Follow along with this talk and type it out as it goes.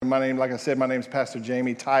Like I said, my name is Pastor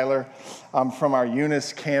Jamie Tyler. I'm from our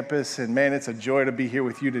Eunice campus, and man, it's a joy to be here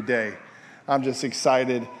with you today. I'm just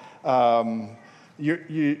excited. I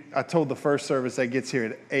told the first service that gets here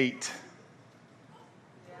at 8.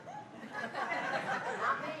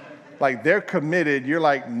 Like, they're committed, you're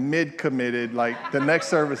like mid-committed, like the next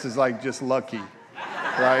service is like just lucky,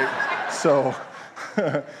 right? So,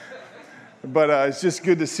 but it's just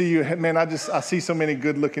good to see you. Man, I see so many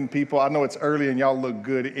good-looking people. I know it's early and y'all look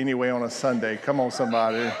good anyway on a Sunday. Come on,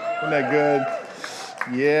 somebody. Isn't that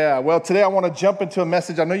good? Yeah, well, today I want to jump into a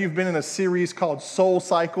message. I know you've been in a series called Soul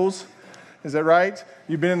Cycles. Is that right?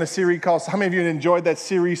 You've been in a series called, how many of you enjoyed that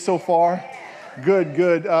series so far?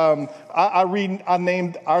 Good. I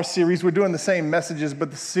named our series, we're doing the same messages, but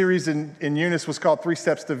the series in Eunice was called 3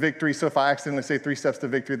 Steps to Victory. So if I accidentally say 3 Steps to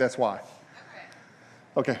Victory, that's why.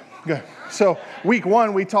 Okay, good. So week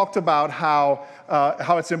 1, we talked about how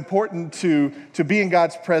it's important to be in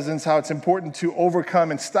God's presence, how it's important to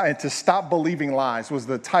overcome and to stop believing lies was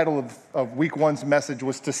the title of week 1's message,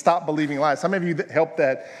 was to stop believing lies. How many of you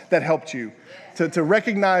that helped you? To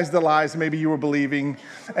recognize the lies maybe you were believing,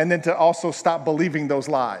 and then to also stop believing those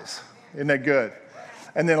lies. Isn't that good?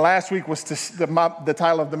 And then last week was the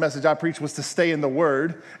title of the message I preached was to stay in the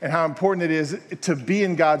Word, and how important it is to be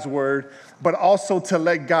in God's Word, but also to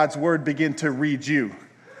let God's Word begin to read you.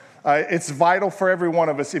 It's vital for every one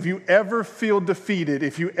of us. If you ever feel defeated,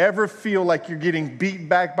 if you ever feel like you're getting beat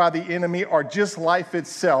back by the enemy or just life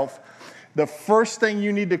itself, the first thing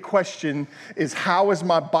you need to question is, how is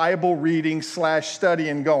my Bible reading /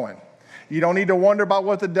 studying going? You don't need to wonder about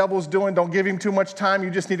what the devil's doing. Don't give him too much time. You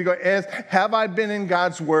just need to go, have I been in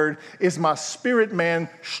God's Word? Is my spirit man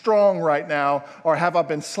strong right now? Or have I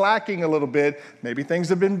been slacking a little bit? Maybe things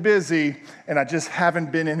have been busy and I just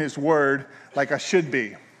haven't been in His Word like I should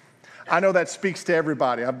be. I know that speaks to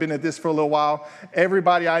everybody. I've been at this for a little while.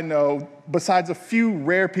 Everybody I know, besides a few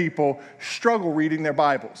rare people, struggle reading their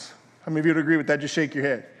Bibles. How many of you would agree with that? Just shake your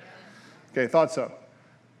head. Okay, thought so.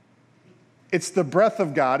 It's the breath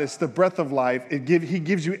of God. It's the breath of life. He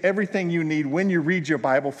gives you everything you need when you read your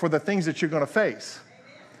Bible for the things that you're going to face.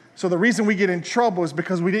 So the reason we get in trouble is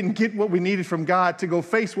because we didn't get what we needed from God to go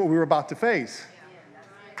face what we were about to face.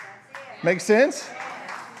 Make sense?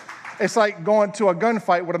 It's like going to a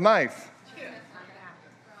gunfight with a knife. It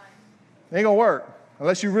ain't going to work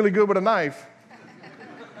unless you're really good with a knife.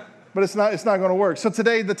 But it's not going to work. So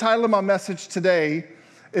today, the title of my message today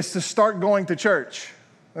is to start going to church.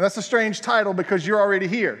 And that's a strange title because you're already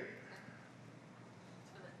here.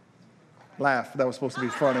 Laugh. That was supposed to be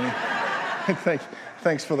funny.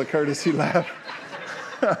 Thanks for the courtesy laugh.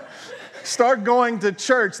 Start going to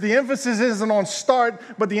church. The emphasis isn't on start,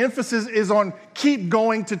 but the emphasis is on keep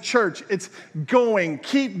going to church. It's going,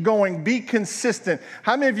 keep going, be consistent.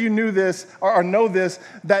 How many of you knew this or know this,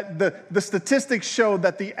 that the statistics show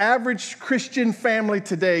that the average Christian family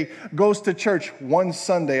today goes to church one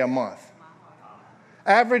Sunday a month?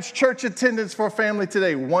 Average church attendance for a family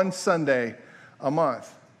today, one Sunday a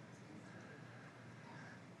month.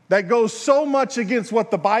 That goes so much against what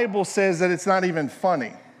the Bible says that it's not even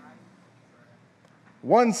funny.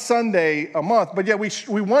 One Sunday a month, but yet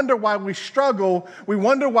we wonder why we struggle. We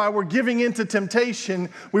wonder why we're giving into temptation.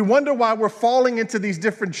 We wonder why we're falling into these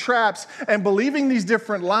different traps and believing these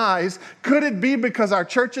different lies. Could it be because our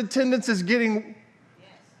church attendance is getting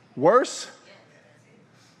worse?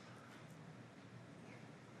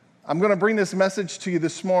 I'm going to bring this message to you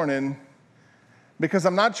this morning because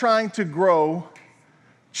I'm not trying to grow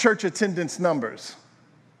church attendance numbers.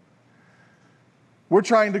 We're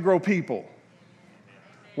trying to grow people.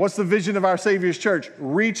 What's the vision of our Savior's church?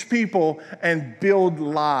 Reach people and build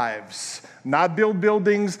lives. Not build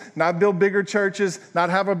buildings, not build bigger churches, not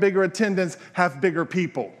have a bigger attendance, have bigger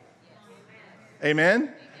people.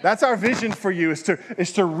 Amen? That's our vision for you, is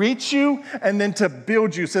to reach you and then to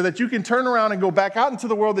build you so that you can turn around and go back out into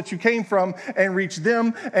the world that you came from and reach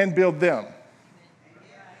them and build them.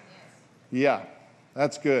 Yeah,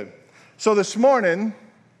 that's good. So this morning,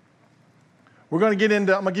 I'm going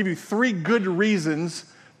to give you 3 good reasons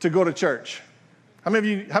to go to church. How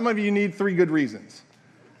many of you need 3 good reasons?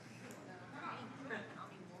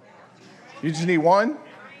 You just need 1?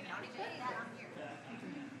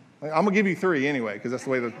 I'm going to give you 3 anyway, because that's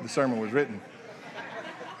the way the sermon was written.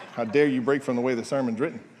 How dare you break from the way the sermon's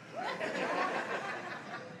written?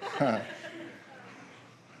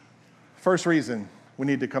 First reason we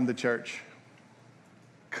need to come to church.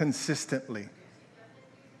 Consistently.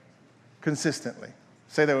 Consistently.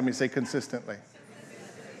 Say that with me. Say consistently.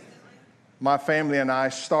 My family and I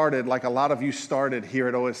started, like a lot of you started here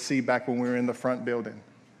at OSC back when we were in the front building.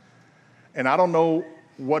 And I don't know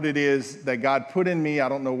what it is that God put in me. I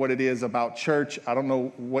don't know what it is about church. I don't know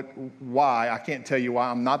why. I can't tell you why.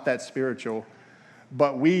 I'm not that spiritual.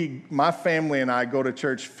 But my family and I go to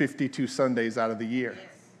church 52 Sundays out of the year,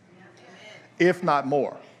 if not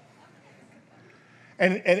more.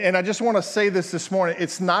 And I just want to say this morning.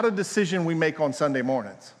 It's not a decision we make on Sunday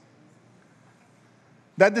mornings.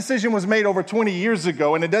 That decision was made over 20 years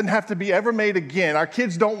ago, and it doesn't have to be ever made again. Our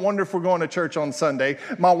kids don't wonder if we're going to church on Sunday.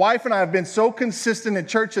 My wife and I have been so consistent in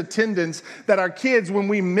church attendance that our kids, when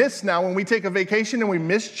we take a vacation and we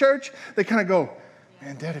miss church, they kind of go,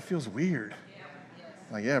 man, Dad, it feels weird.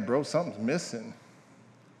 Like, yeah, bro, something's missing.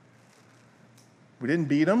 We didn't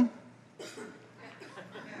beat them.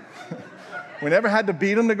 We never had to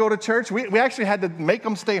beat them to go to church. We actually had to make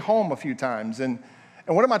them stay home a few times. And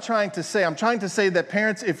what am I trying to say? I'm trying to say that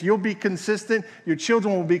parents, if you'll be consistent, your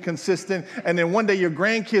children will be consistent, and then one day your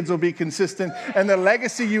grandkids will be consistent, and the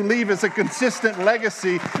legacy you leave is a consistent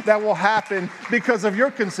legacy that will happen because of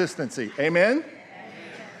your consistency. Amen?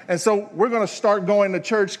 And so we're going to start going to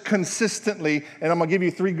church consistently, and I'm going to give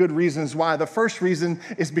you 3 good reasons why. The first reason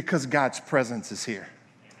is because God's presence is here.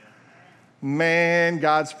 Man,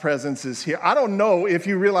 God's presence is here. I don't know if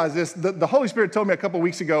you realize this. The Holy Spirit told me a couple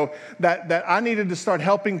weeks ago that I needed to start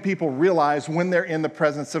helping people realize when they're in the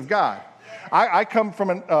presence of God. I come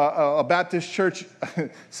from a Baptist church.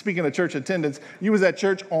 Speaking of church attendance, you was at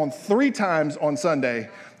church on 3 times on Sunday.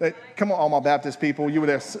 Come on, all my Baptist people. You were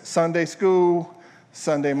there Sunday school,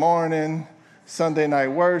 Sunday morning, Sunday night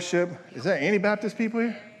worship. Is there any Baptist people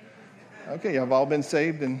here? Okay, y'all have all been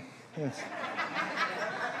saved, and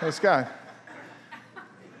praise God.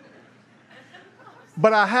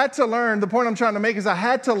 But I had to learn, the point I'm trying to make is I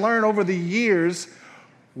had to learn over the years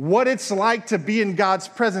what it's like to be in God's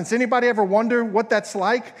presence. Anybody ever wonder what that's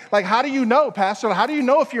like? Like, how do you know, Pastor? How do you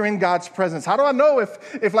know if you're in God's presence? How do I know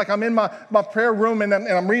if like I'm in my prayer room and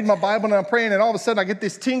I'm reading my Bible and I'm praying and all of a sudden I get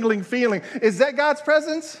this tingling feeling? Is that God's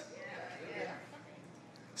presence?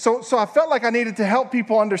 So I felt like I needed to help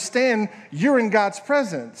people understand you're in God's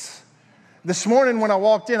presence. This morning when I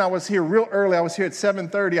walked in, I was here real early. I was here at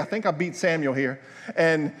 7:30. I think I beat Samuel here.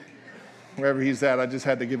 And wherever he's at, I just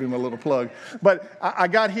had to give him a little plug. But I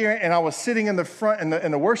got here, and I was sitting in the front,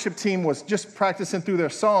 and the worship team was just practicing through their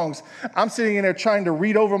songs. I'm sitting in there trying to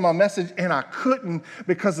read over my message, and I couldn't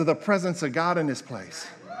because of the presence of God in this place.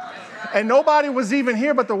 And nobody was even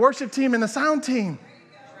here but the worship team and the sound team.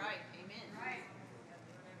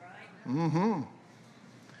 Mm-hmm.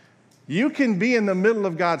 You can be in the middle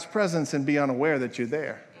of God's presence and be unaware that you're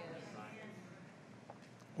there.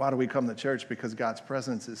 Why do we come to church? Because God's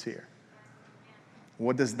presence is here.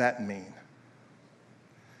 What does that mean?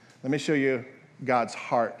 Let me show you God's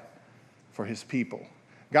heart for his people.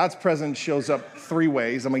 God's presence shows up 3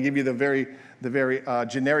 ways. I'm going to give you the very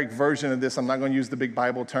generic version of this. I'm not going to use the big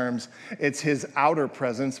Bible terms. It's his outer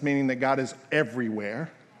presence, meaning that God is everywhere.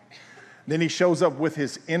 Then he shows up with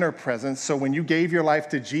his inner presence. So when you gave your life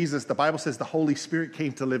to Jesus, the Bible says the Holy Spirit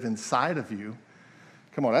came to live inside of you.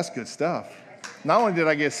 Come on, that's good stuff. Not only did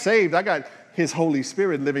I get saved, I got his Holy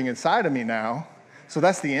Spirit living inside of me now. So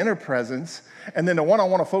that's the inner presence. And then the one I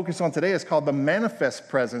want to focus on today is called the manifest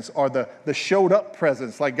presence, or the showed up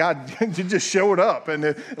presence. Like God just showed up,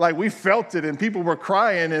 and like we felt it, and people were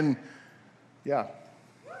crying, and yeah.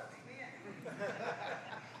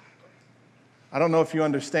 I don't know if you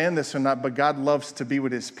understand this or not, but God loves to be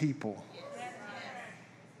with his people.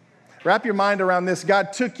 Wrap your mind around this.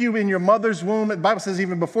 God took you in your mother's womb. The Bible says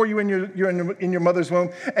even before you're in your mother's womb,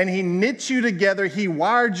 and he knit you together. He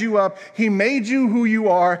wired you up. He made you who you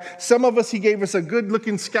are. Some of us, he gave us a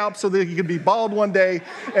good-looking scalp so that you could be bald one day,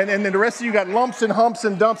 and then the rest of you got lumps and humps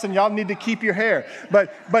and dumps, and y'all need to keep your hair.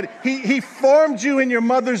 But he formed you in your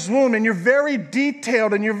mother's womb, and you're very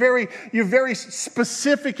detailed, and you're very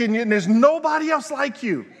specific, and there's nobody else like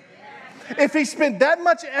you. If he spent that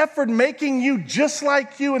much effort making you just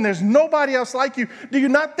like you and there's nobody else like you, do you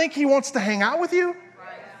not think he wants to hang out with you?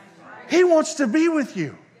 He wants to be with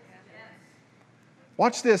you.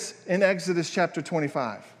 Watch this in Exodus chapter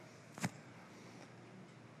 25.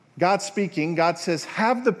 God speaking, God says,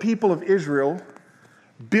 have the people of Israel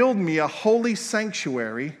build me a holy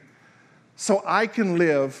sanctuary so I can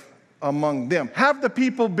live among them. Have the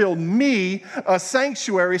people build me a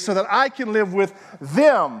sanctuary so that I can live with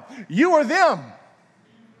them. You are them.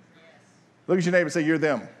 Look at your neighbor and say, you're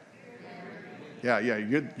them. Yeah,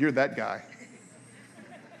 you're that guy.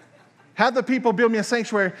 Have the people build me a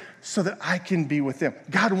sanctuary so that I can be with them.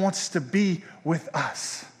 God wants to be with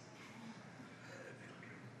us.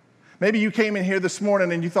 Maybe you came in here this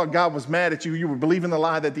morning and you thought God was mad at you. You were believing the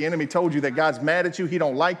lie that the enemy told you that God's mad at you. He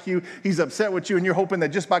don't like you. He's upset with you. And you're hoping that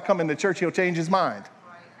just by coming to church, he'll change his mind.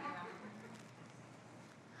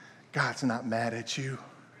 God's not mad at you.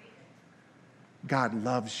 God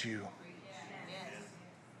loves you.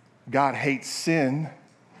 God hates sin,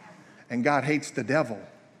 and God hates the devil.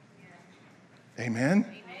 Amen?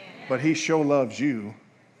 But he sure loves you.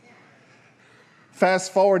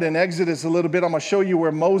 Fast forward in Exodus a little bit, I'm going to show you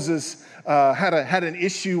where Moses had an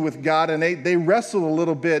issue with God, and they wrestled a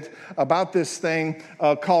little bit about this thing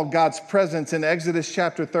called God's presence. In Exodus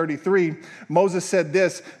chapter 33, Moses said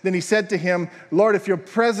this, then he said to him, Lord, if your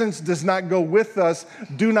presence does not go with us,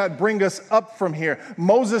 do not bring us up from here.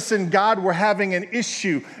 Moses and God were having an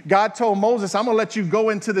issue. God told Moses, I'm going to let you go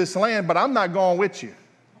into this land, but I'm not going with you.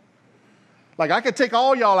 Like, I could take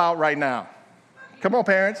all y'all out right now. Come on,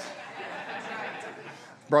 parents.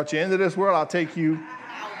 Brought you into this world, I'll take you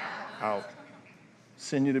out.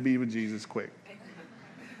 Send you to be with Jesus quick.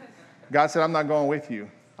 God said, I'm not going with you.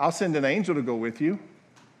 I'll send an angel to go with you.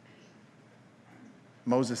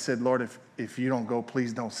 Moses said, Lord, if you don't go,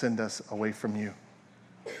 please don't send us away from you.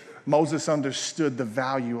 Moses understood the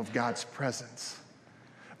value of God's presence.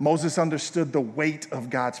 Moses understood the weight of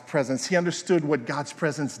God's presence. He understood what God's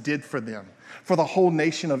presence did for them, for the whole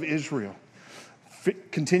nation of Israel.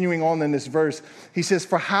 Continuing on in this verse, he says,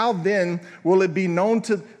 for how then will it be known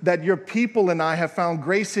that your people and I have found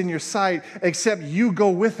grace in your sight, except you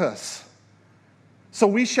go with us? So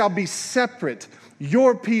we shall be separate,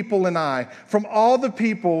 your people and I, from all the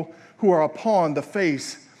people who are upon the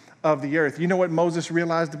face of the earth. You know what Moses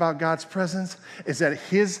realized about God's presence? Is that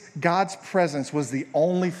God's presence was the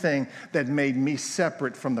only thing that made me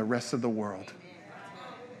separate from the rest of the world.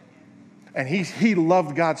 And he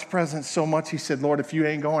loved God's presence so much, he said, Lord, if you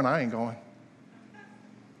ain't going, I ain't going.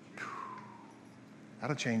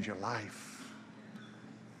 That'll change your life.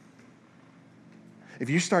 If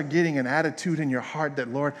you start getting an attitude in your heart that,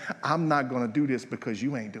 Lord, I'm not going to do this because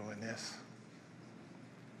you ain't doing this.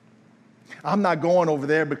 I'm not going over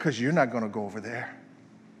there because you're not going to go over there.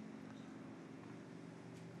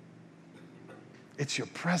 It's your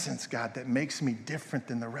presence, God, that makes me different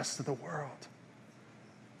than the rest of the world.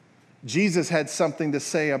 Jesus had something to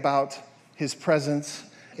say about his presence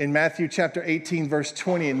in Matthew chapter 18, verse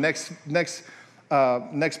 20. And next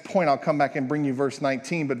point, I'll come back and bring you verse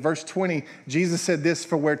 19. But verse 20, Jesus said this,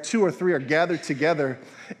 for where two or three are gathered together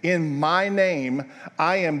in my name,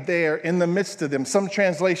 I am there in the midst of them. Some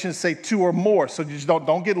translations say two or more. So you just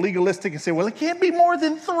don't get legalistic and say, well, it can't be more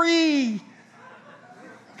than three.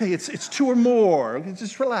 Okay, it's two or more.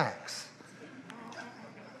 Just relax.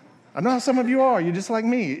 I know how some of you are. You're just like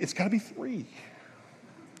me. It's got to be three.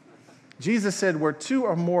 Jesus said, where two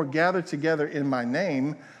or more gather together in my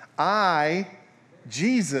name, I,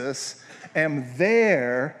 Jesus, am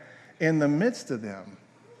there in the midst of them.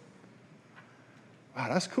 Wow,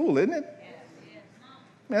 that's cool, isn't it?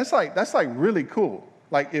 Man, that's like really cool.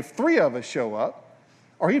 Like if three of us show up,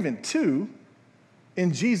 or even two,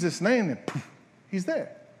 in Jesus' name, then poof, he's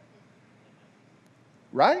there.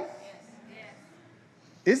 Right?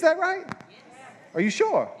 Is that right? Are you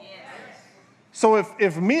sure? So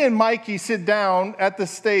if me and Mikey sit down at the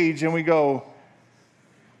stage and we go,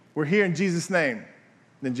 we're here in Jesus' name,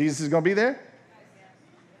 then Jesus is going to be there?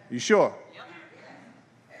 You sure?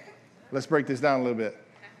 Let's break this down a little bit.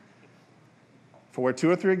 For where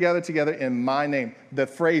two or three are gathered together in my name. The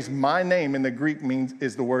phrase my name in the Greek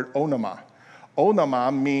is the word onoma.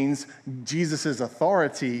 Onoma means Jesus'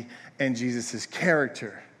 authority and Jesus'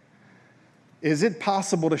 character. Is it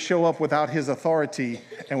possible to show up without his authority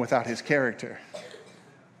and without his character?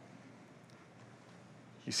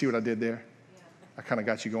 You see what I did there? I kind of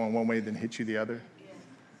got you going one way, then hit you the other.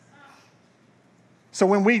 So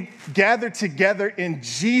when we gather together in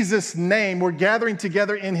Jesus' name, we're gathering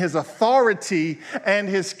together in his authority and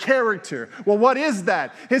his character. Well, what is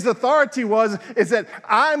that? His authority is that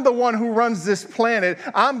I'm the one who runs this planet.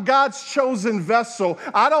 I'm God's chosen vessel.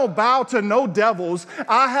 I don't bow to no devils.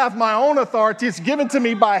 I have my own authority. It's given to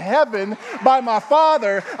me by heaven, by my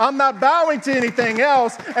Father. I'm not bowing to anything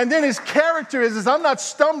else. And then his character is I'm not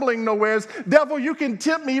stumbling nowhere. Devil, you can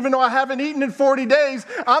tempt me even though I haven't eaten in 40 days.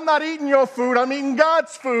 I'm not eating your food. I'm eating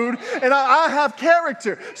God's food, and I have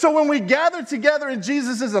character. So when we gather together in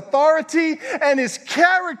Jesus' authority and his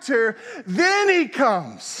character, then he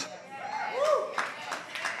comes.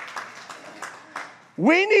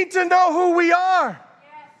 We need to know who we are.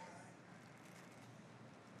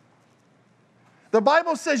 The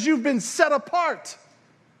Bible says you've been set apart,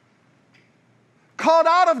 called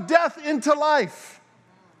out of death into life.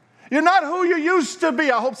 You're not who you used to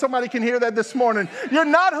be. I hope somebody can hear that this morning. You're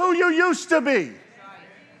not who you used to be.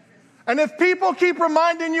 And if people keep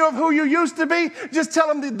reminding you of who you used to be, just tell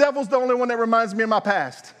them the devil's the only one that reminds me of my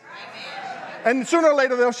past. And sooner or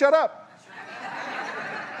later, they'll shut up.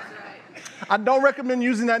 I don't recommend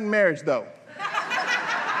using that in marriage, though.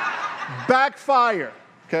 Backfire,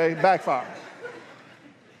 okay? Backfire.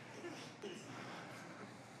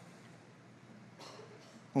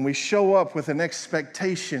 When we show up with an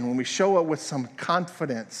expectation, when we show up with some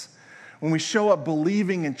confidence, when we show up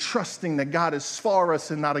believing and trusting that God is for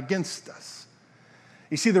us and not against us.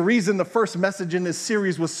 You see, the reason the first message in this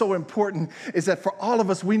series was so important is that for all of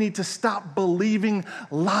us, we need to stop believing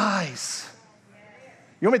lies.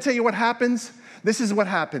 You want me to tell you what happens? This is what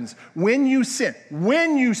happens. When you sin,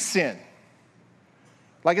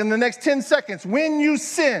 like in the next 10 seconds, when you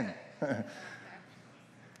sin,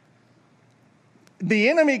 the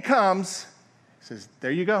enemy comes, says,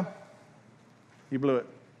 there you go. You blew it.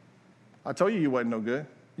 I told you wasn't no good.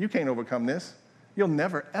 You can't overcome this. You'll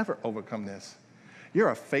never, ever overcome this. You're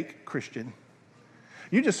a fake Christian.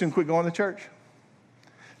 You just soon quit going to church.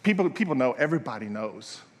 People know, everybody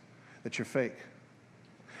knows that you're fake.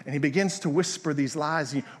 And he begins to whisper these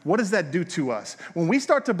lies. What does that do to us? When we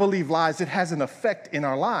start to believe lies, it has an effect in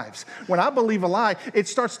our lives. When I believe a lie, it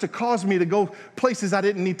starts to cause me to go places I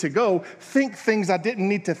didn't need to go, think things I didn't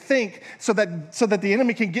need to think, so that the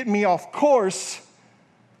enemy can get me off course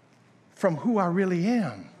from who I really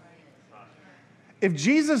am. If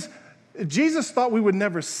Jesus thought we would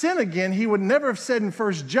never sin again, he would never have said in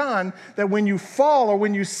 1 John that when you fall or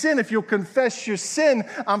when you sin, if you'll confess your sin,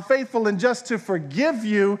 I'm faithful and just to forgive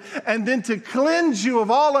you and then to cleanse you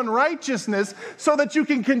of all unrighteousness so that you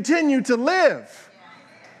can continue to live.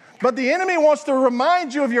 But the enemy wants to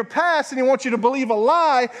remind you of your past, and he wants you to believe a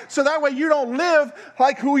lie so that way you don't live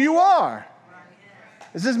like who you are.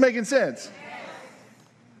 Is this making sense?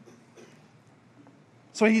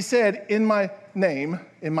 So he said, in my name,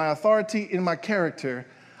 in my authority, in my character,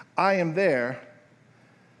 I am there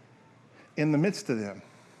in the midst of them.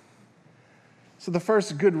 So the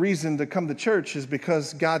first good reason to come to church is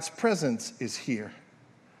because God's presence is here.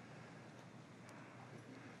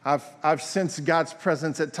 I've sensed God's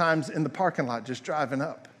presence at times in the parking lot just driving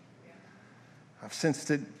up. I've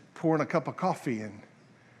sensed it pouring a cup of coffee, and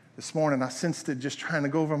this morning I sensed it just trying to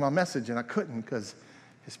go over my message, and I couldn't because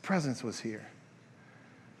his presence was here.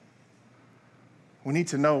 We need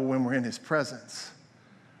to know when we're in his presence.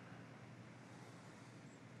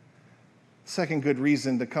 Second good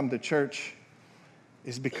reason to come to church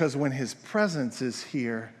is because when his presence is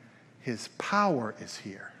here, his power is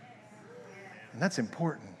here. And that's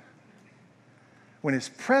important. When his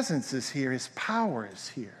presence is here, his power is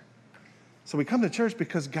here. So we come to church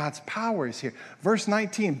because God's power is here. Verse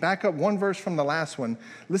 19, back up one verse from the last one.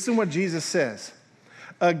 Listen what Jesus says.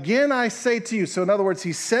 Again, I say to you, so in other words,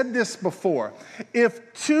 he said this before.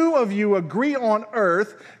 If two of you agree on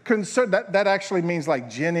earth, that actually means like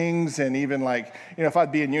Jennings and even like, if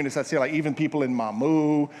I'd be in Eunice, I'd say like even people in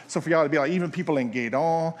Mamu. So for y'all to be like even people in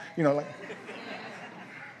Gaydon, like.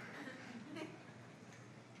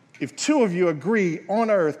 If two of you agree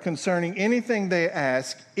on earth concerning anything they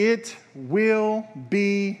ask, it will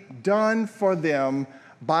be done for them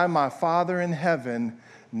by my Father in heaven.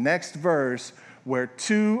 Next verse. Where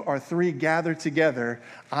two or three gather together,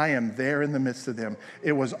 I am there in the midst of them.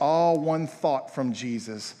 It was all one thought from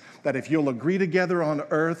Jesus, that if you'll agree together on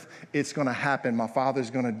earth, it's going to happen. My Father's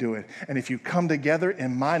going to do it. And if you come together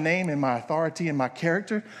in my name, in my authority, in my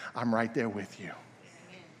character, I'm right there with you.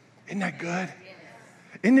 Isn't that good?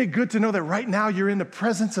 Isn't it good to know that right now you're in the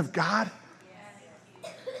presence of God?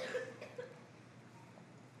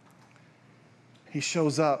 He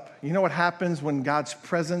shows up. You know what happens when God's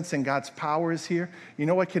presence and God's power is here? You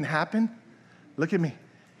know what can happen? Look at me.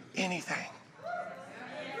 Anything.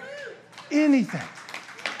 Anything.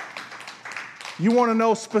 You want to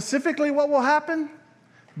know specifically what will happen?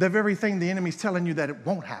 The very thing the enemy's telling you that it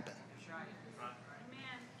won't happen.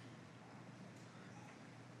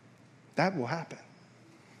 That will happen.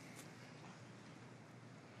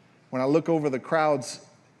 When I look over the crowds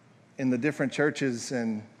in the different churches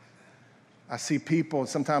and I see people,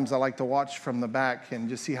 sometimes I like to watch from the back and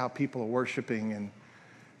just see how people are worshiping. And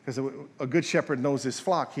because a good shepherd knows his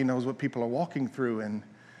flock, he knows what people are walking through. And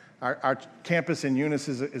our campus in Eunice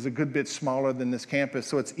is a good bit smaller than this campus,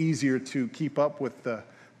 so it's easier to keep up with the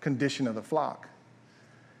condition of the flock.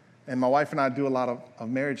 And my wife and I do a lot of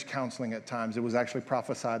marriage counseling at times. It was actually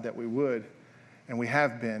prophesied that we would, and we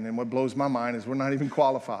have been. And what blows my mind is we're not even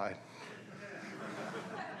qualified.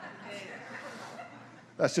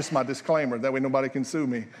 That's just my disclaimer. That way nobody can sue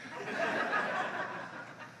me.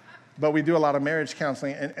 But we do a lot of marriage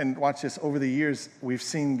counseling. And watch this. Over the years, we've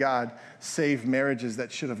seen God save marriages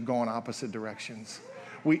that should have gone opposite directions.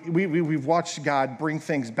 We've watched God bring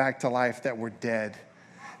things back to life that were dead.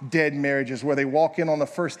 Dead marriages where they walk in on the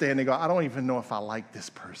first day and they go, I don't even know if I like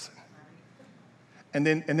this person. And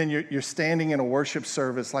then you're standing in a worship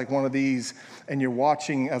service like one of these, and you're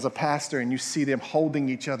watching as a pastor, and you see them holding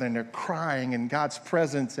each other, and they're crying, and God's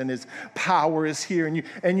presence and his power is here.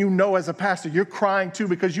 And you know as a pastor, you're crying too,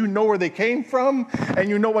 because you know where they came from, and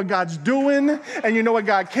you know what God's doing, and you know what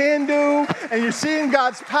God can do, and you're seeing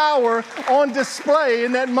God's power on display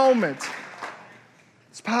in that moment.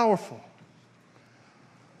 It's powerful.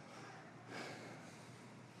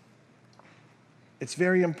 It's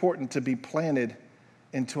very important to be planted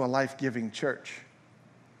into a life-giving church.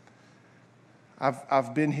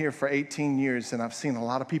 I've been here for 18 years, and I've seen a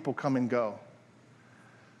lot of people come and go.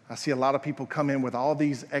 I see a lot of people come in with all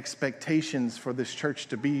these expectations for this church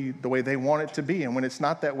to be the way they want it to be, and when it's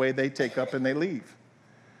not that way, they take up and they leave.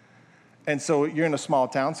 And so you're in a small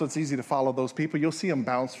town, so it's easy to follow those people. You'll see them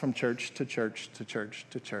bounce from church to church to church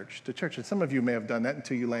to church to church, and some of you may have done that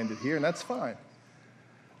until you landed here, and that's fine.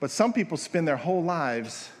 But some people spend their whole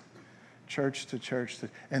lives church to church,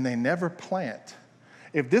 and they never plant.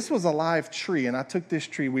 If this was a live tree, and I took this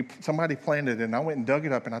tree, somebody planted it, and I went and dug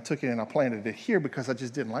it up, and I took it and I planted it here because I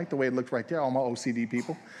just didn't like the way it looked right there, all my OCD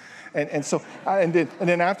people. And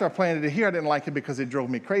then after I planted it here, I didn't like it because it drove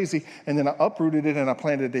me crazy, and then I uprooted it and I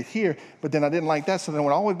planted it here, but then I didn't like that, so then I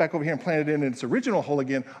went all the way back over here and planted it in its original hole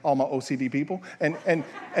again, all my OCD people, and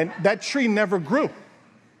that tree never grew.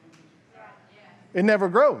 It never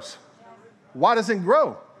grows. Why doesn't it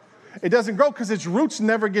grow? It doesn't grow because its roots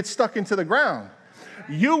never get stuck into the ground.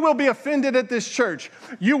 You will be offended at this church.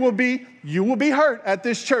 You will be hurt at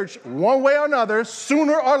this church one way or another,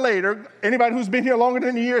 sooner or later. Anybody who's been here longer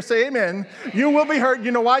than a year, say amen. You will be hurt.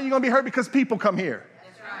 You know why you're going to be hurt? Because people come here.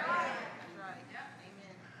 That's right. That's right. Yeah.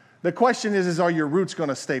 Amen. The question is are your roots going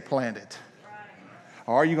to stay planted?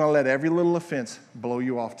 Or are you going to let every little offense blow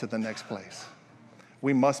you off to the next place?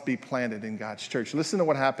 We must be planted in God's church. Listen to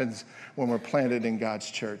what happens when we're planted in God's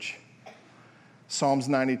church. Psalms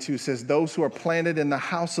 92 says, those who are planted in the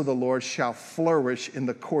house of the Lord shall flourish in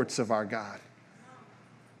the courts of our God.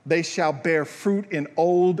 They shall bear fruit in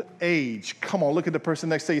old age. Come on, look at the person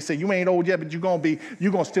next to you. Say, you ain't old yet, but you're going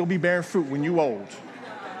to still be bearing fruit when you old.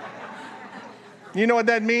 You know what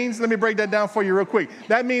that means? Let me break that down for you real quick.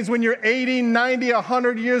 That means when you're 80, 90,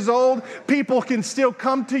 100 years old, people can still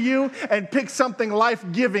come to you and pick something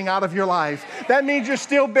life-giving out of your life. That means you're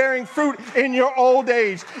still bearing fruit in your old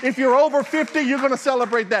age. If you're over 50, you're going to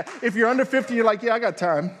celebrate that. If you're under 50, you're like, yeah, I got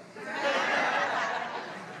time.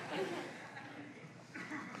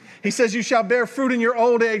 He says, you shall bear fruit in your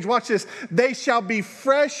old age. Watch this. They shall be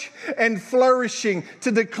fresh and flourishing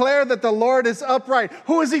to declare that the Lord is upright.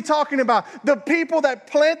 Who is he talking about? The people that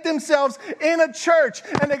plant themselves in a church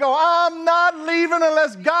and they go, I'm not leaving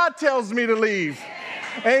unless God tells me to leave.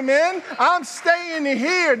 Amen. I'm staying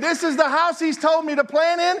here. This is the house he's told me to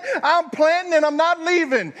plant in. I'm planting and I'm not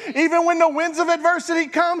leaving. Even when the winds of adversity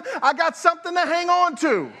come, I got something to hang on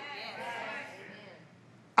to.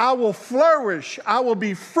 I will flourish. I will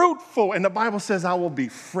be fruitful. And the Bible says I will be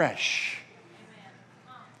fresh.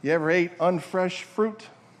 You ever ate unfresh fruit?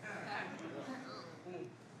 It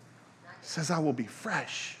says I will be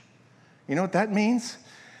fresh. You know what that means?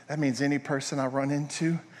 That means any person I run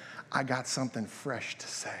into, I got something fresh to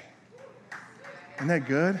say. Isn't that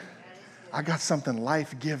good? I got something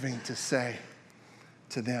life-giving to say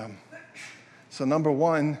to them. So number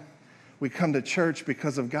one, we come to church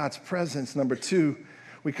because of God's presence. Number two,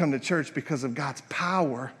 we come to church because of God's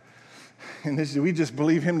power. And we just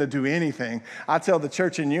believe him to do anything. I tell the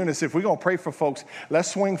church in Eunice, if we're going to pray for folks,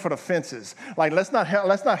 let's swing for the fences. Like, let's not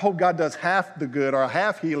hope God does half the good or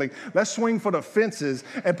half healing. Let's swing for the fences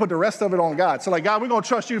and put the rest of it on God. So like, God, we're going to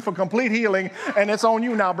trust you for complete healing, and it's on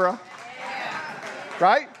you now, bro.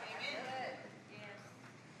 Right?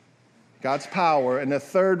 God's power. And the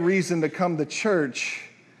third reason to come to church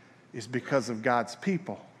is because of God's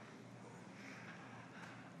people.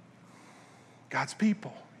 God's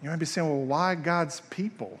people. You might be saying, well, why God's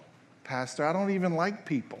people, Pastor? I don't even like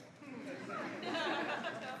people.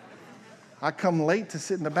 I come late to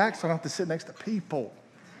sit in the back, so I don't have to sit next to people.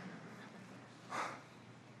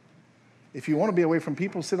 If you want to be away from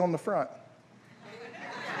people, sit on the front.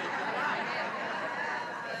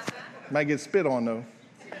 Might get spit on, though.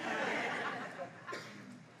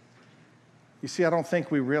 You see, I don't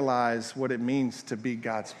think we realize what it means to be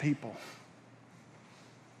God's people.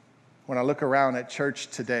 When I look around at church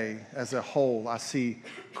today as a whole, I see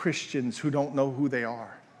Christians who don't know who they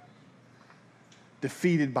are,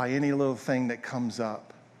 defeated by any little thing that comes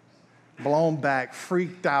up, blown back,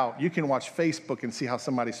 freaked out. You can watch Facebook and see how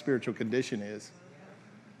somebody's spiritual condition is.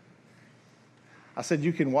 I said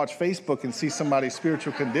you can watch Facebook and see somebody's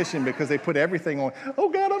spiritual condition because they put everything on. Oh,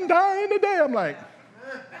 God, I'm dying today. I'm like,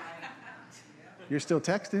 You're still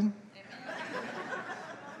texting?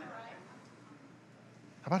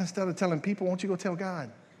 How about instead of telling people, won't you go tell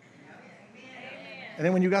God? And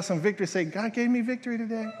then when you got some victory, say, God gave me victory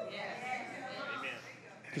today.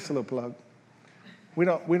 Just a little plug. We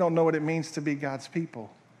don't know what it means to be God's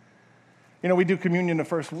people. You know, we do communion the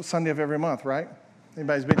first Sunday of every month, right?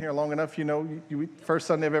 Anybody's been here long enough, you know, first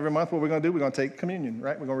Sunday of every month, what we're going to do, we're going to take communion,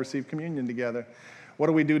 right? We're going to receive communion together. What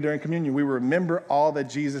do we do during communion? We remember all that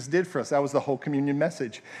Jesus did for us. That was the whole communion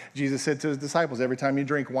message. Jesus said to his disciples, every time you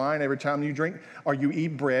drink wine, every time you drink or you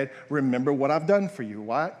eat bread, remember what I've done for you.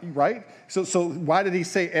 Why? Right? So why did he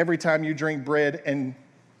say every time you drink bread and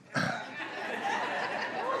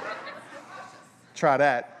try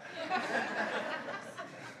that?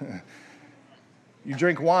 You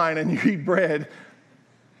drink wine and you eat bread.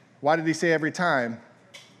 Why did he say every time?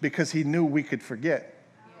 Because he knew we could forget.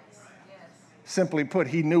 Simply put,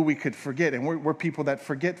 he knew we could forget, and we're people that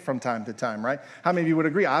forget from time to time, right? How many of you would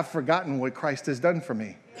agree? I've forgotten what Christ has done for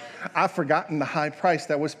me. I've forgotten the high price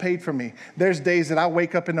that was paid for me. There's days that I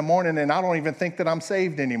wake up in the morning and I don't even think that I'm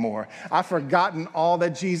saved anymore. I've forgotten all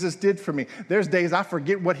that Jesus did for me. There's days I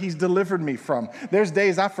forget what he's delivered me from. There's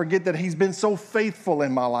days I forget that he's been so faithful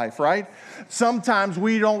in my life, right? Sometimes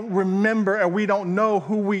we don't remember and we don't know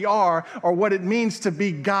who we are or what it means to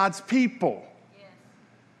be God's people.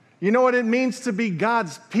 You know what it means to be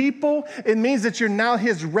God's people? It means that you're now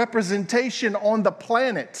his representation on the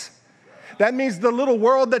planet. That means the little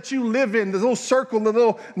world that you live in, the little circle, the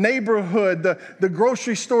little neighborhood, the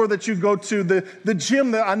grocery store that you go to, the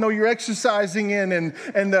gym that I know you're exercising in, and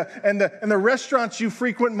the restaurants you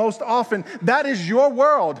frequent most often. That is your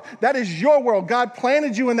world. That is your world. God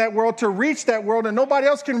planted you in that world to reach that world, and nobody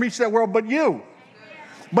else can reach that world but you.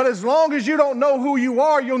 But as long as you don't know who you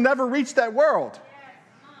are, you'll never reach that world.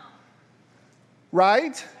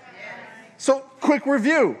 Right? So, quick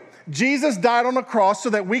review. Jesus died on the cross so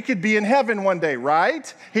that we could be in heaven one day,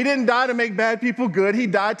 right? He didn't die to make bad people good. He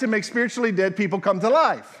died to make spiritually dead people come to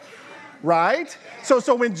life, right?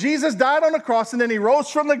 So when Jesus died on the cross and then he rose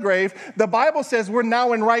from the grave, the Bible says we're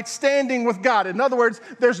now in right standing with God. In other words,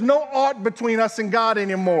 there's no aught between us and God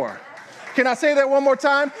anymore. Can I say that one more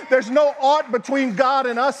time? There's no aught between God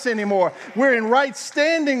and us anymore. We're in right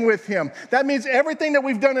standing with him. That means everything that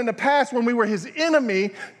we've done in the past when we were his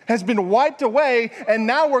enemy has been wiped away, and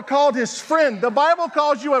now we're called his friend. The Bible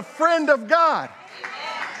calls you a friend of God.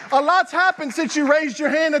 A lot's happened since you raised your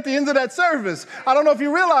hand at the end of that service. I don't know if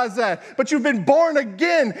you realize that, but you've been born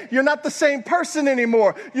again. You're not the same person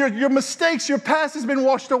anymore. Your mistakes, your past has been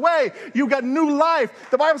washed away. You got new life.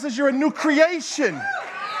 The Bible says you're a new creation.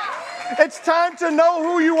 It's time to know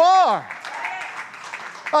who you are.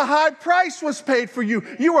 A high price was paid for you.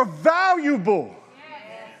 You are valuable.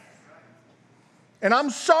 And I'm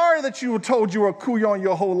sorry that you were told you were a couillon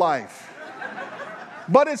your whole life.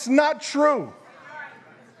 But it's not true.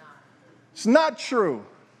 It's not true.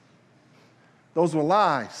 Those were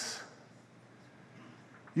lies.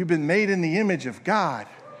 You've been made in the image of God.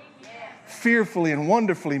 Fearfully and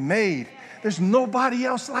wonderfully made. There's nobody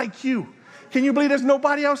else like you. Can you believe there's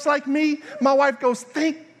nobody else like me? My wife goes,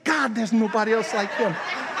 thank God there's nobody else like him.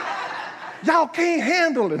 Y'all can't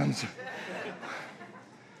handle it.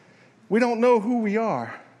 We don't know who we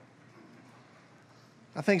are.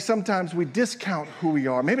 I think sometimes we discount who we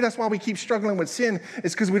are. Maybe that's why we keep struggling with sin.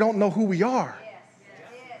 It's because we don't know who we are.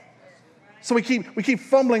 So we keep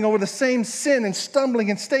fumbling over the same sin and stumbling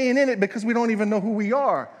and staying in it because we don't even know who we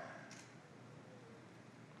are.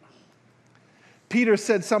 Peter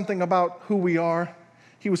said something about who we are.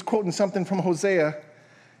 He was quoting something from Hosea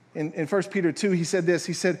in 1 Peter 2. He said this.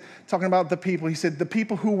 He said, talking about the people, he said, the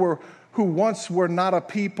people who once were not a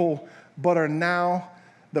people, but are now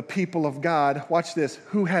the people of God. Watch this.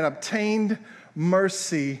 Who had obtained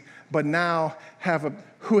mercy, but now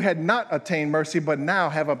who had not obtained mercy, but now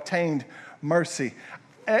have obtained mercy.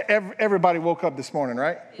 Everybody woke up this morning,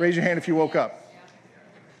 right? Raise your hand if you woke up.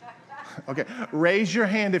 Okay. Raise your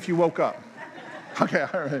hand if you woke up. Okay,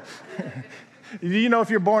 all right. Do you know if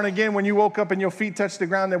you're born again, when you woke up and your feet touched the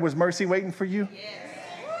ground, there was mercy waiting for you? Yes.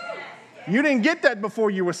 You didn't get that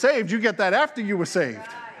before you were saved. You get that after you were saved.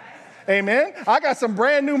 Amen. I got some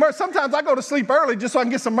brand new mercy. Sometimes I go to sleep early just so I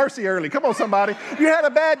can get some mercy early. Come on, somebody. You had a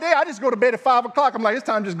bad day. I just go to bed at 5 o'clock. I'm like, it's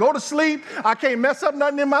time to just go to sleep. I can't mess up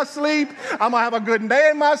nothing in my sleep. I'm going to have a good day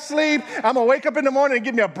in my sleep. I'm going to wake up in the morning and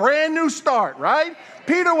give me a brand new start, right?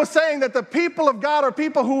 Peter was saying that the people of God are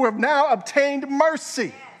people who have now obtained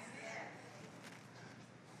mercy.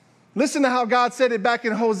 Listen to how God said it back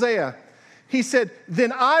in Hosea. He said,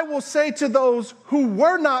 then I will say to those who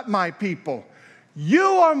were not my people, you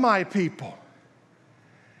are my people.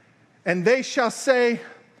 And they shall say,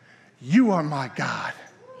 You are my God.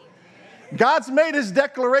 God's made his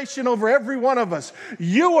declaration over every one of us.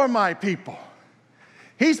 You are my people.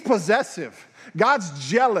 He's possessive. God's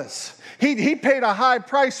jealous. He paid a high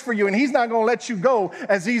price for you, and he's not going to let you go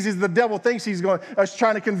as easy as the devil thinks he's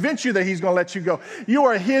trying to convince you that he's going to let you go. You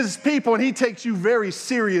are his people, and he takes you very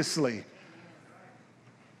seriously.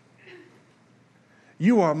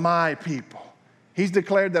 You are my people. He's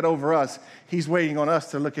declared that over us. He's waiting on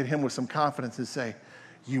us to look at him with some confidence and say,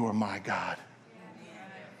 you are my God.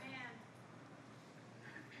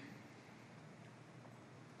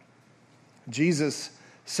 Jesus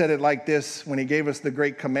said it like this when he gave us the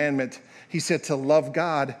great commandment. He said to love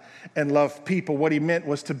God and love people. What he meant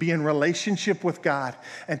was to be in relationship with God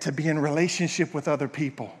and to be in relationship with other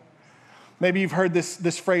people. Maybe you've heard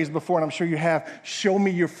this phrase before, and I'm sure you have. Show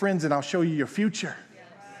me your friends and I'll show you your future.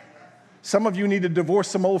 Some of you need to divorce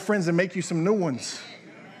some old friends and make you some new ones.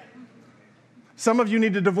 Some of you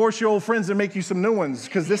need to divorce your old friends and make you some new ones,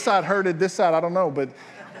 because this side heard it, this side, I don't know, but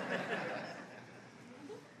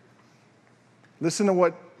listen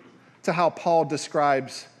to how Paul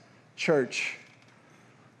describes church.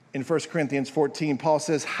 In 1 Corinthians 14, Paul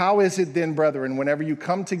says, how is it then, brethren, whenever you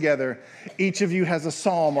come together, each of you has a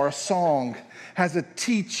psalm or a song, has a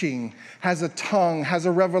teaching, has a tongue, has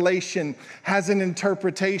a revelation, has an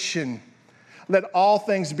interpretation. Let all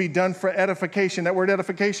things be done for edification. That word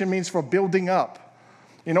edification means for building up.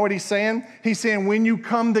 You know what he's saying? He's saying when you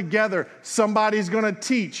come together, somebody's going to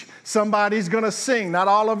teach, somebody's going to sing. Not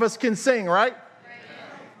all of us can sing, right?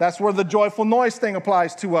 That's where the joyful noise thing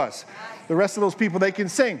applies to us. The rest of those people, they can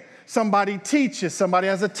sing. Somebody teaches, somebody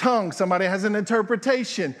has a tongue, somebody has an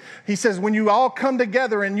interpretation. He says when you all come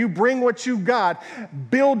together and you bring what you got,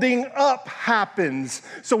 building up happens.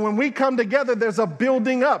 So when we come together, there's a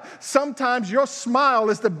building up. Sometimes your smile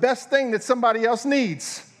is the best thing that somebody else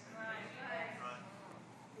needs.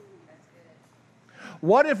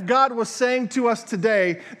 What if God was saying to us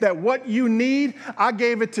today that what you need, I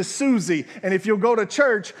gave it to Susie, and if you'll go to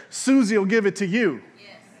church, Susie will give it to you?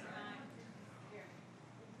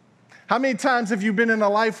 How many times have you been in a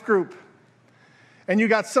life group and you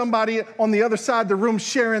got somebody on the other side of the room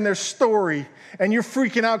sharing their story and you're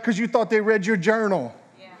freaking out because you thought they read your journal,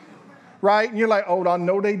 right? And you're like, oh, I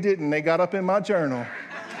know they didn't. They got up in my journal.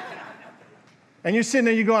 And you're sitting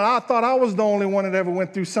there, you're going, I thought I was the only one that ever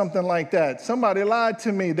went through something like that. Somebody lied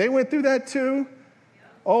to me. They went through that too?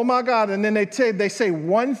 Oh, my God. And then they say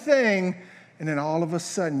one thing, and then all of a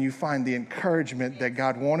sudden you find the encouragement that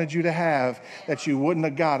God wanted you to have that you wouldn't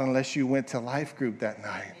have got unless you went to life group that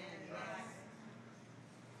night.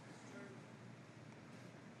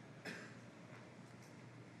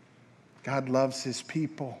 God loves his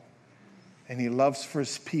people, and he loves for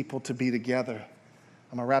his people to be together.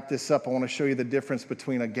 I'm going to wrap this up. I want to show you the difference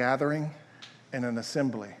between a gathering and an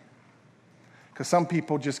assembly. Because some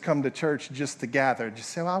people just come to church just to gather. Just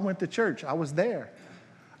say, well, I went to church. I was there.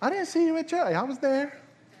 I didn't see you at church. I was there.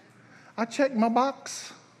 I checked my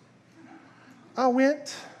box. I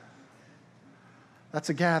went. That's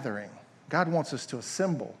a gathering. God wants us to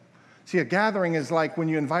assemble. See, a gathering is like when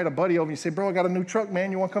you invite a buddy over and you say, bro, I got a new truck,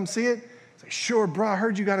 man. You want to come see it? Say, sure, bro. I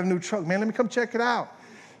heard you got a new truck, man. Let me come check it out.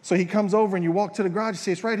 So he comes over and you walk to the garage, you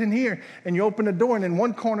say, it's right in here. And you open the door, and in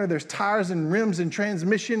one corner, there's tires and rims and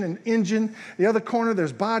transmission and engine. The other corner,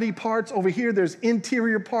 there's body parts. Over here, there's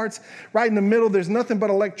interior parts. Right in the middle, there's nothing but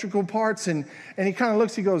electrical parts. And he kind of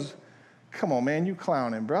looks, he goes, come on, man, you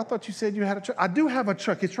clowning, bro. I thought you said you had a truck. I do have a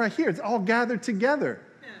truck. It's right here. It's all gathered together.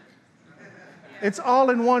 It's all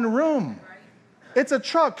in one room. It's a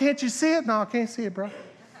truck. Can't you see it? No, I can't see it, bro.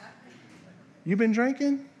 You been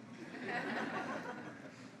drinking?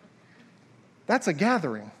 That's a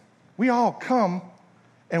gathering. We all come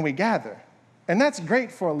and we gather. And that's great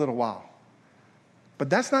for a little while. But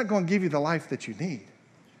that's not going to give you the life that you need.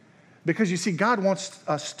 Because you see, God wants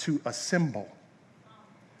us to assemble.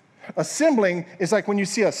 Assembling is like when you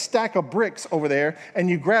see a stack of bricks over there and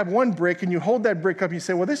you grab one brick and you hold that brick up and you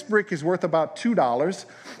say, well, this brick is worth about $2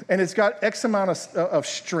 and it's got X amount of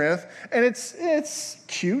strength and it's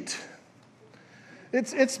cute.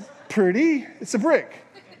 It's pretty. It's a brick.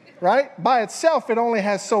 Right? By itself, it only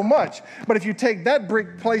has so much. But if you take that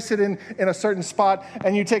brick, place it in a certain spot,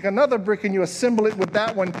 and you take another brick and you assemble it with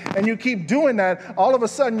that one, and you keep doing that, all of a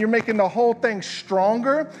sudden you're making the whole thing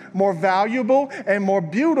stronger, more valuable, and more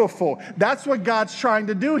beautiful. That's what God's trying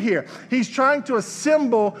to do here. He's trying to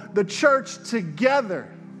assemble the church together.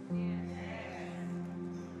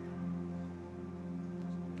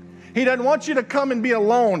 He doesn't want you to come and be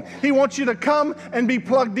alone. He wants you to come and be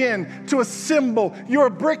plugged in to a symbol. You're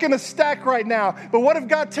a brick in a stack right now. But what if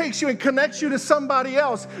God takes you and connects you to somebody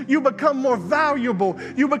else? You become more valuable.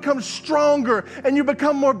 You become stronger, and you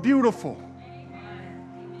become more beautiful.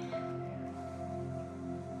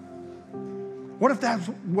 What if that's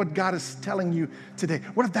what God is telling you today?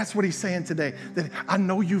 What if that's what he's saying today? That I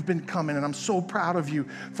know you've been coming, and I'm so proud of you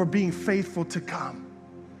for being faithful to come.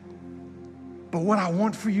 But what I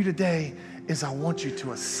want for you today is I want you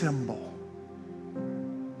to assemble.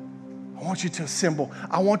 I want you to assemble.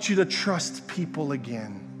 I want you to trust people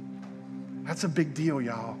again. That's a big deal,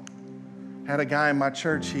 y'all. I had a guy in my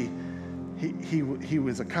church, he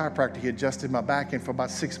was a chiropractor. He adjusted my back, and for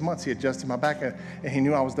about 6 months, he adjusted my back, and he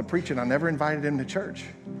knew I was the preacher, and I never invited him to church.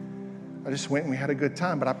 I just went and we had a good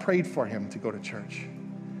time, but I prayed for him to go to church.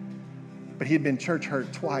 But he had been church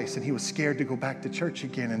hurt twice, and he was scared to go back to church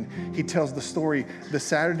again. And he tells the story, the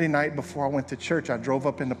Saturday night before I went to church, I drove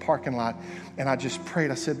up in the parking lot, and I just prayed.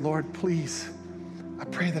 I said, Lord, please, I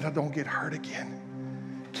pray that I don't get hurt again.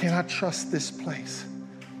 Can I trust this place?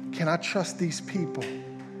 Can I trust these people?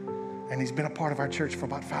 And he's been a part of our church for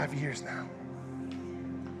about 5 years now.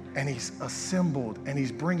 And he's assembled, and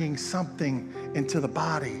he's bringing something into the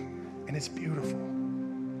body, and it's beautiful.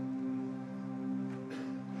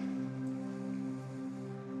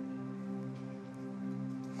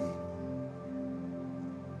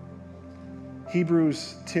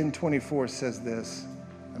 Hebrews 10:24 says this.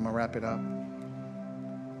 I'm going to wrap it up.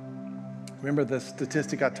 Remember the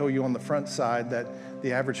statistic I told you on the front side that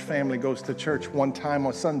the average family goes to church one time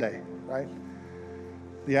on Sunday, right?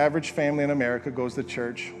 The average family in America goes to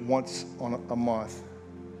church once on a month.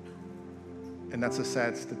 And that's a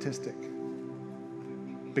sad statistic,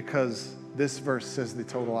 because this verse says the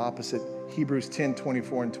total opposite. Hebrews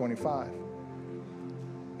 10:24 and 25.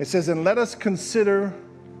 It says, and let us consider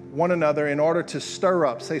one another in order to stir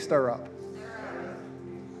up, say stir up.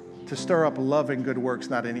 To stir up love and good works,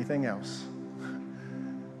 not anything else.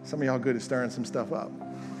 Some of y'all good at stirring some stuff up.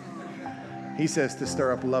 He says to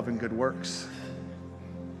stir up love and good works.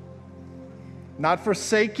 Not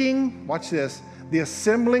forsaking, watch this, the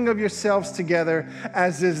assembling of yourselves together,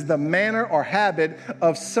 as is the manner or habit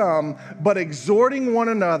of some, but exhorting one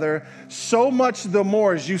another, so much the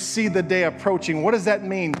more as you see the day approaching. What does that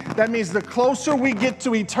mean? That means the closer we get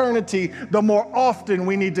to eternity, the more often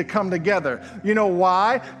we need to come together. You know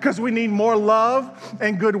why? Because we need more love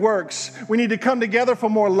and good works. We need to come together for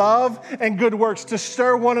more love and good works, to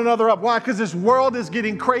stir one another up. Why? Because this world is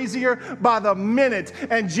getting crazier by the minute,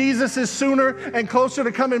 and Jesus is sooner and closer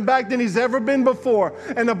to coming back than he's ever been before.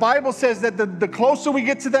 And the Bible says that the closer we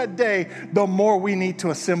get to that day, the more we need to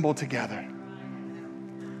assemble together.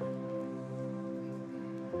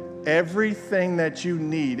 Everything that you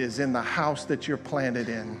need is in the house that you're planted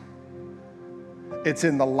in. It's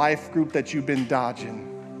in the life group that you've been dodging.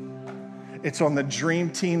 It's on the dream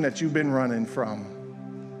team that you've been running from.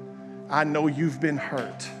 I know you've been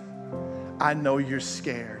hurt. I know you're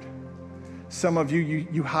scared. Some of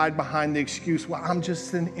you hide behind the excuse, well, I'm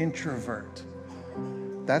just an introvert.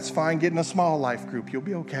 That's fine. Get in a small life group. You'll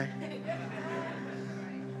be okay.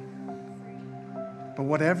 But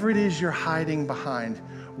whatever it is you're hiding behind,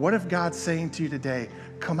 what if God's saying to you today,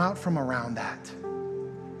 come out from around that.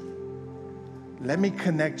 Let me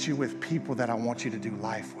connect you with people that I want you to do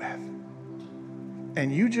life with.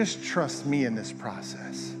 And you just trust me in this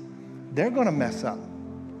process. They're going to mess up,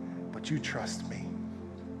 but you trust me.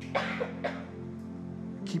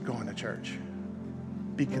 Keep going to church.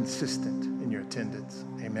 Be consistent in your attendance.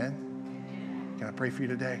 Amen. Can I pray for you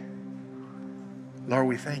today? Lord,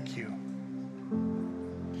 we thank you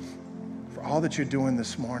for all that you're doing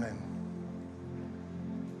this morning.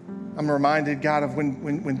 I'm reminded, God, of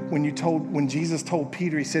when Jesus told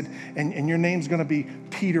Peter, he said, and your name's going to be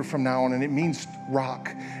Peter from now on, and it means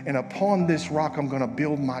rock. And upon this rock, I'm going to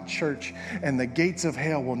build my church, and the gates of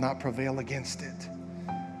hell will not prevail against it.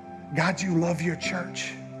 God, you love your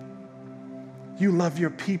church. You love your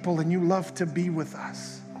people, and you love to be with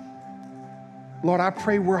us. Lord, I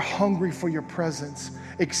pray we're hungry for your presence,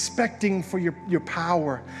 expecting for your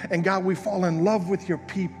power. And God, we fall in love with your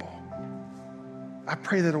people. I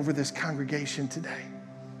pray that over this congregation today,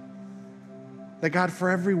 that God, for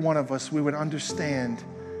every one of us, we would understand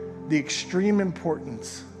the extreme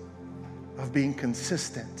importance of being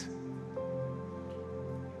consistent.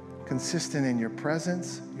 Consistent in your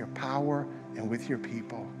presence, your power, and with your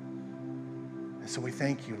people. And so we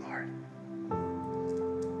thank you, Lord.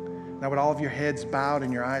 Now, with all of your heads bowed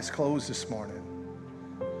and your eyes closed this morning,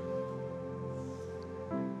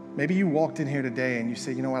 maybe you walked in here today and you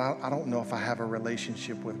said, you know what, I don't know if I have a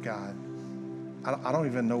relationship with God. I don't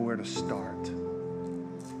even know where to start.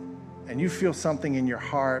 And you feel something in your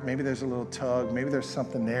heart, maybe there's a little tug, maybe there's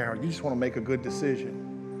something there, or you just want to make a good decision.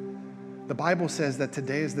 The Bible says that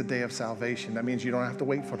today is the day of salvation. That means you don't have to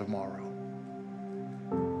wait for tomorrow.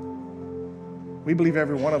 We believe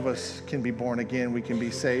every one of us can be born again. We can be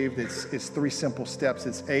saved. It's 3 simple steps.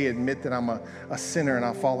 It's A, admit that I'm a sinner and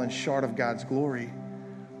I've fallen short of God's glory.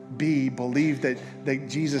 B, believe that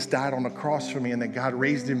Jesus died on the cross for me and that God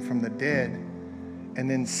raised him from the dead. And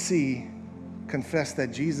then C, confess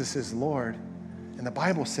that Jesus is Lord. And the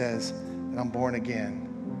Bible says that I'm born again.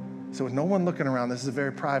 So with no one looking around, this is a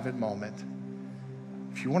very private moment.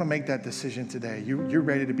 If you want to make that decision today, you're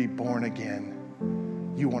ready to be born again.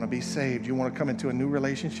 You want to be saved. You want to come into a new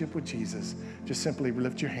relationship with Jesus. Just simply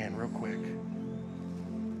lift your hand real quick.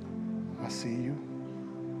 I see you.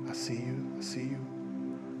 I see you. I see you.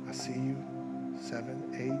 I see you.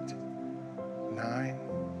 7, 8, 9.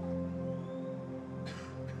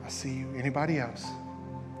 I see you. Anybody else?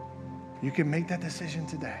 You can make that decision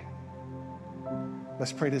today.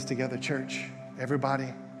 Let's pray this together, church.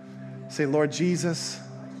 Everybody, say, Lord Jesus,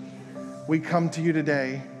 we come to you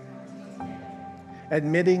today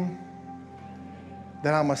admitting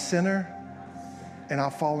that I'm a sinner and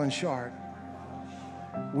I've fallen short.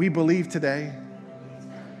 We believe today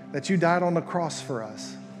that you died on the cross for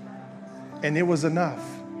us, and it was enough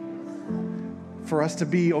for us to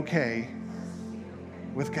be okay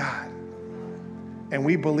with God. And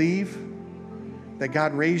we believe that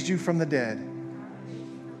God raised you from the dead,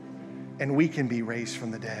 and we can be raised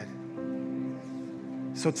from the dead.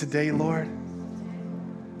 So today, Lord,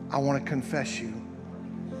 I want to confess you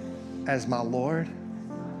as my Lord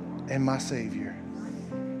and my Savior.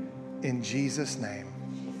 In Jesus' name,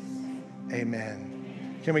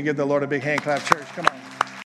 amen. Can we give the Lord a big hand clap, church? Come on.